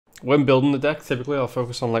When building the deck, typically I'll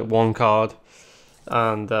focus on like one card.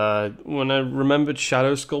 And when I remembered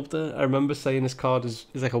Shadow Sculptor, I remember saying this card is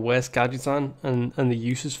like a worst Gadgetzan, and the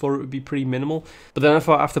uses for it would be pretty minimal. But then I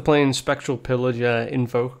thought after playing Spectral Pillager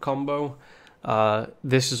Invoke combo,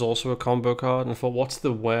 this is also a combo card, and I thought, what's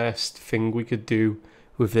the worst thing we could do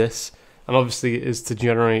with this? And obviously it is to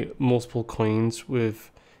generate multiple coins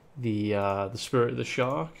with the Spirit of the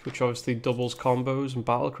Shark, which obviously doubles combos and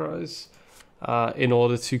battle cries, in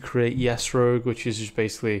order to create Yes Rogue, which is just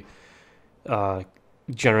basically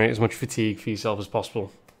generate as much fatigue for yourself as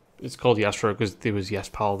possible. It's called Yes Rogue because there was Yes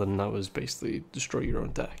Paladin, and that was basically destroy your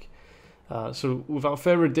own deck. So without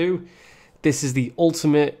further ado, this is the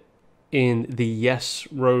ultimate in the Yes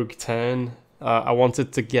Rogue turn. I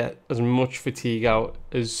wanted to get as much fatigue out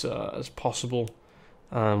as possible.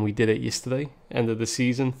 We did it yesterday, end of the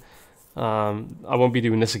season. I won't be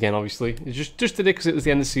doing this again, obviously. It's just did it because it was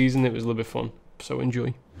the end of the season. It was a little bit fun, so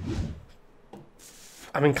enjoy.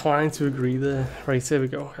 I'm inclined to agree there. Right, here we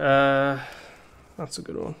go. That's a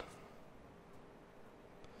good one.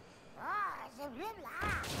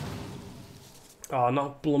 Oh,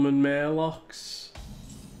 not bloomin' Murlocs.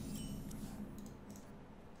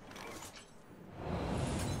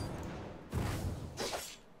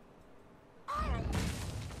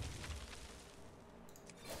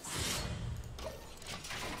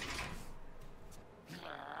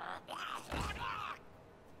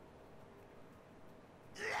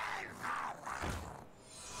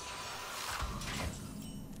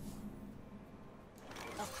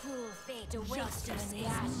 Justice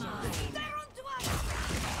is mine.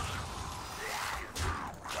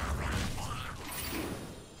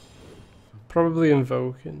 Probably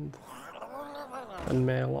Invoke and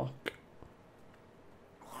Murloc.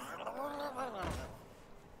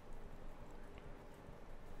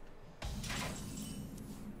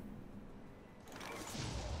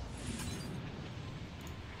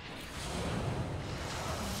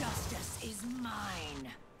 Justice is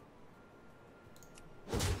mine.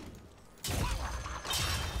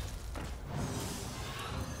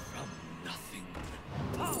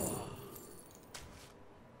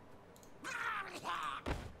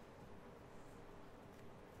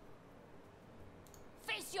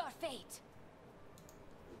 Face your fate.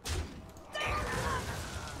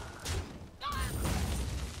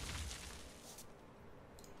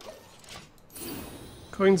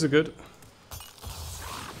 Coins are good.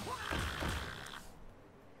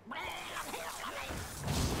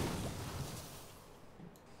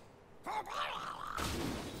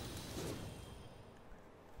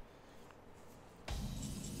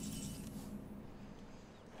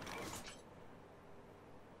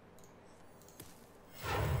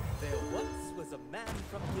 There once was a man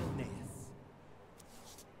from Gilneas.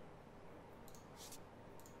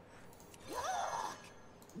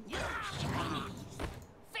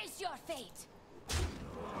 Face your fate.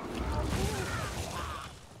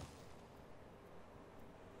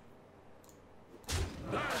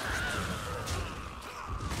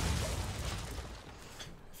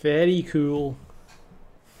 Very cool.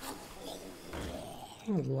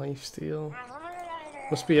 Lifesteal.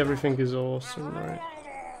 Must be everything is awesome, right?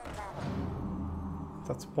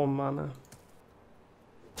 That's 1 mana.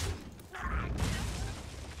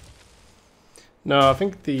 No, I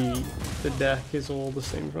think the deck is all the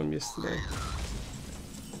same from yesterday.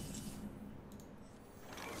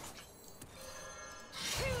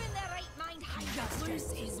 Who in their right mind has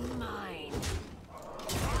justice is mine?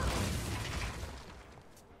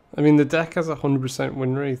 I mean, the deck has a 100%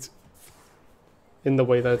 win rate in the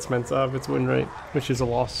way that it's meant to have its win rate, which is a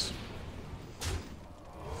loss.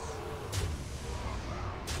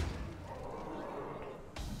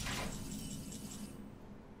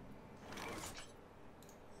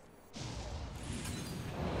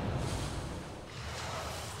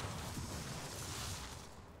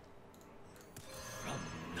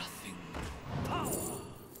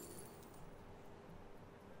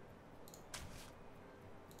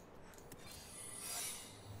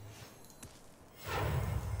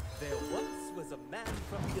 There once was a man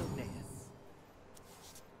from Gilneas.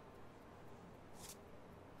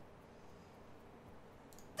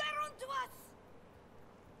 They're onto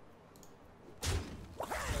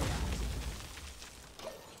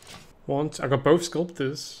us. I got both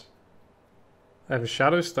sculptors. I have a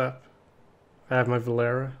Shadow Step. I have my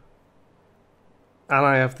Valera. And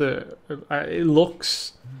I have the... it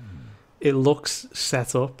looks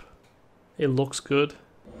set up. It looks good.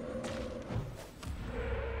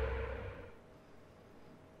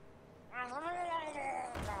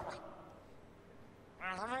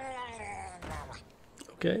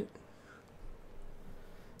 Okay.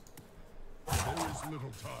 There is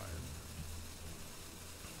little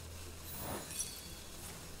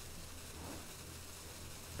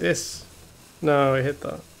This. No, I hit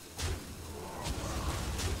that.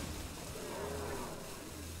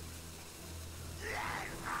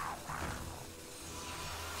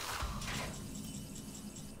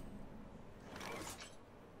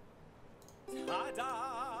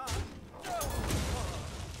 Ta-da!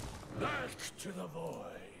 Back to the void.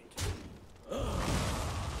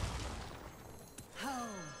 Home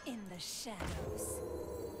in the shadows.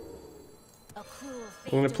 A cruel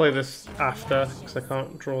I'm gonna fate play awaits this your after ashes. because I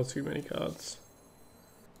can't draw too many cards.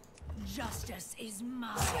 Justice is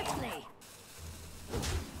mine. Swiftly.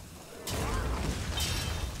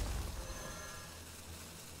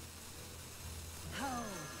 Home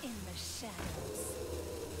in the shadows.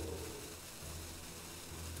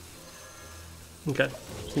 Okay,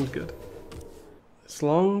 seems good. As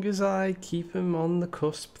long as I keep him on the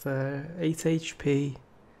cusp there, 8 HP, and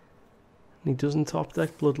he doesn't top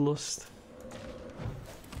deck Bloodlust.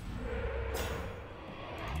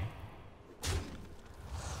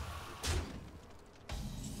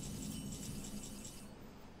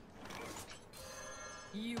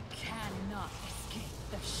 You cannot escape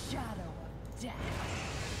the shadow of death.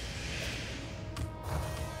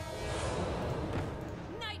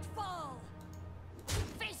 Nightfall.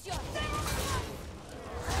 Face your death.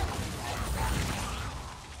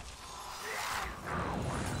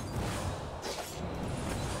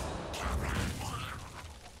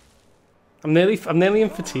 I'm nearly in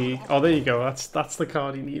fatigue. Oh, there you go. That's the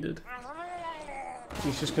card he needed.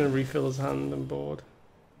 He's just gonna refill his hand and board.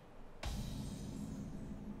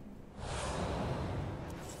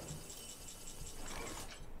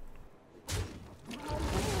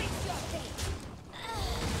 Face your fate.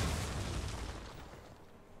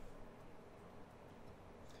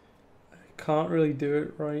 Can't really do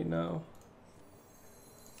it right now.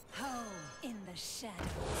 Home in the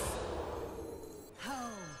shadows.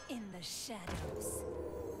 Home in the shadows.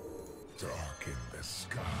 Dark in the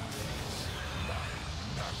skies, my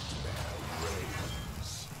nightmare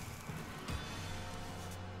reigns.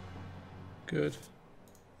 Good.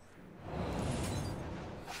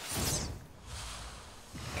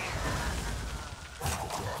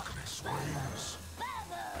 Darkness reigns.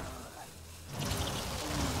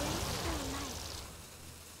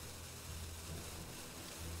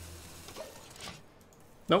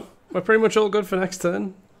 Nope, we're pretty much all good for next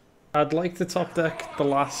turn. I'd like to top deck the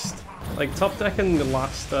last, like top decking the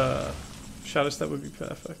last Shadow Step would be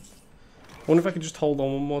perfect. I wonder if I could just hold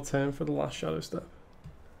on one more turn for the last Shadow Step.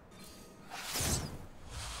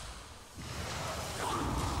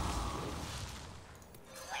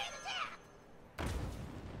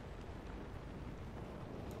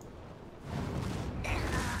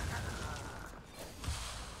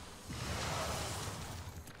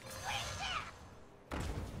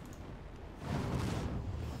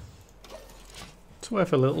 It's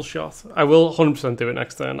worth a little shot. I will 100% do it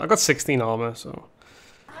next turn. I got 16 armor, so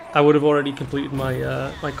I would have already completed my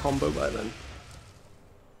my combo by then.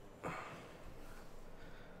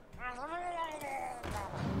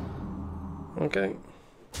 Okay, I'm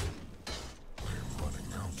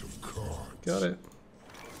running out of cards. got it.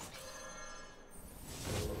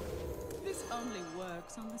 This only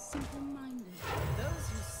works on the simple-minded. Those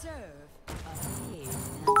who serve are paid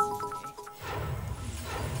handsomely.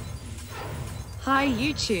 Hi,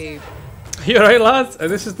 YouTube. You alright, lads? And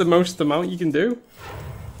this is the most amount you can do?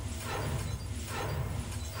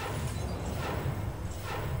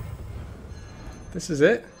 This is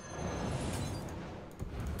it?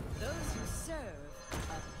 Those who serve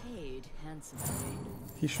are paid handsomely.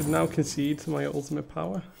 He should now concede to my ultimate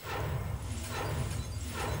power.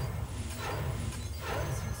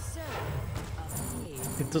 Those who serve are paid.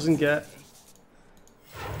 It doesn't get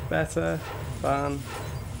better than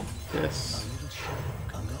this.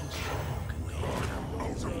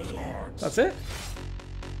 That's it?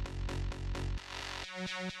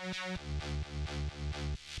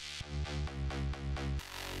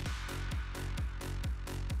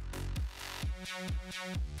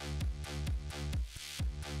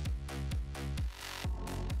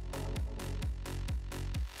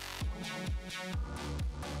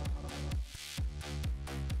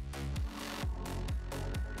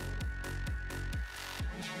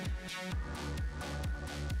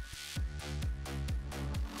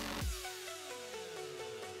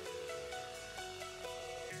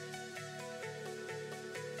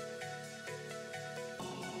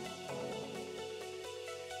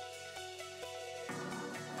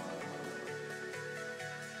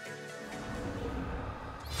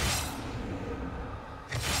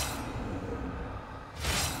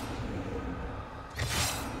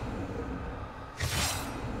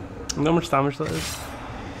 know how much damage that is.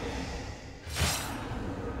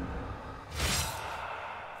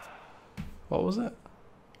 What was it?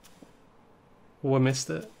 Oh, I missed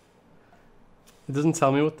it. It doesn't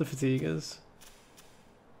tell me what the fatigue is.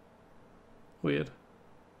 Weird.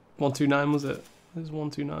 129 was it? It was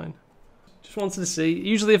 129. Just wanted to see.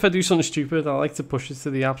 Usually if I do something stupid, I like to push it to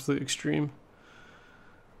the absolute extreme.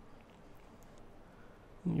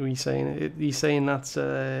 What are you saying? You're saying that's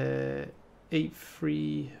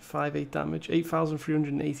 8358 damage.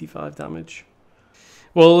 8,385 damage.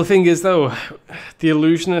 Well, the thing is though, the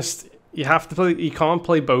Illusionist, you have to play, you can't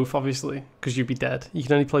play both obviously, because you'd be dead. You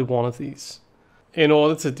can only play one of these. In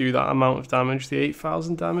order to do that amount of damage, the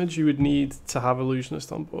 8,000 damage, you would need to have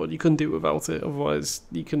Illusionist on board. You couldn't do it without it, otherwise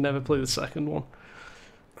you can never play the second one.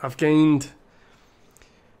 I've gained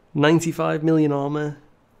 95 million armor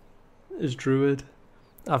as Druid.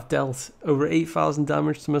 I've dealt over 8,000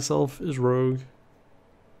 damage to myself as Rogue.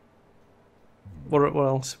 What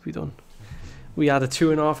else have we done? We had a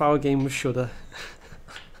 2.5 hour game with Shudder.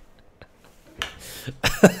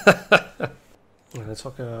 I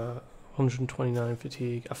took a 129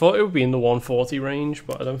 fatigue. I thought it would be in the 140 range,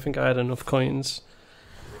 but I don't think I had enough coins.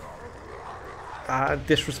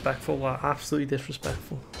 Disrespectful, absolutely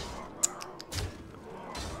disrespectful.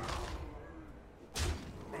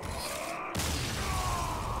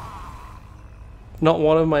 Not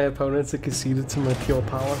one of my opponents had conceded to my pure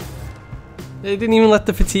power. They didn't even let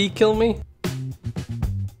the fatigue kill me.